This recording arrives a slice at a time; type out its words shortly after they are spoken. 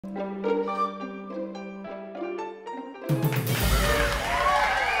All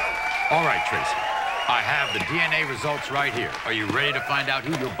right, Tracy. I have the DNA results right here. Are you ready to find out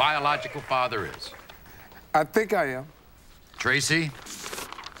who your biological father is? I think I am. Tracy,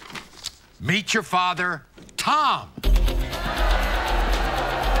 meet your father, Tom. No!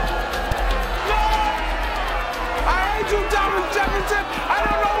 I hate you, Thomas Jefferson. I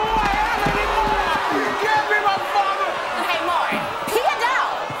don't know who I am anymore. You can't be my father. Hey, Maury, he a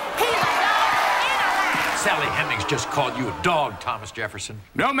dog. He's a dog and a rat. Sally Hemings just called you a dog, Thomas Jefferson.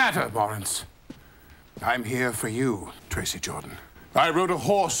 No matter, Lawrence. I'm here for you, Tracy Jordan. I rode a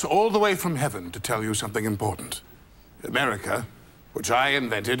horse all the way from heaven to tell you something important. America, which I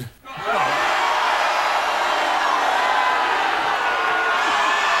invented...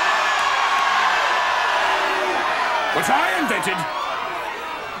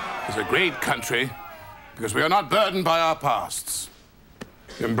 is a great country because we are not burdened by our pasts.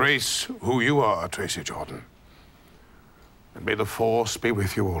 Embrace who you are, Tracy Jordan. And may the force be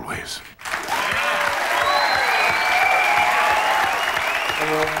with you always.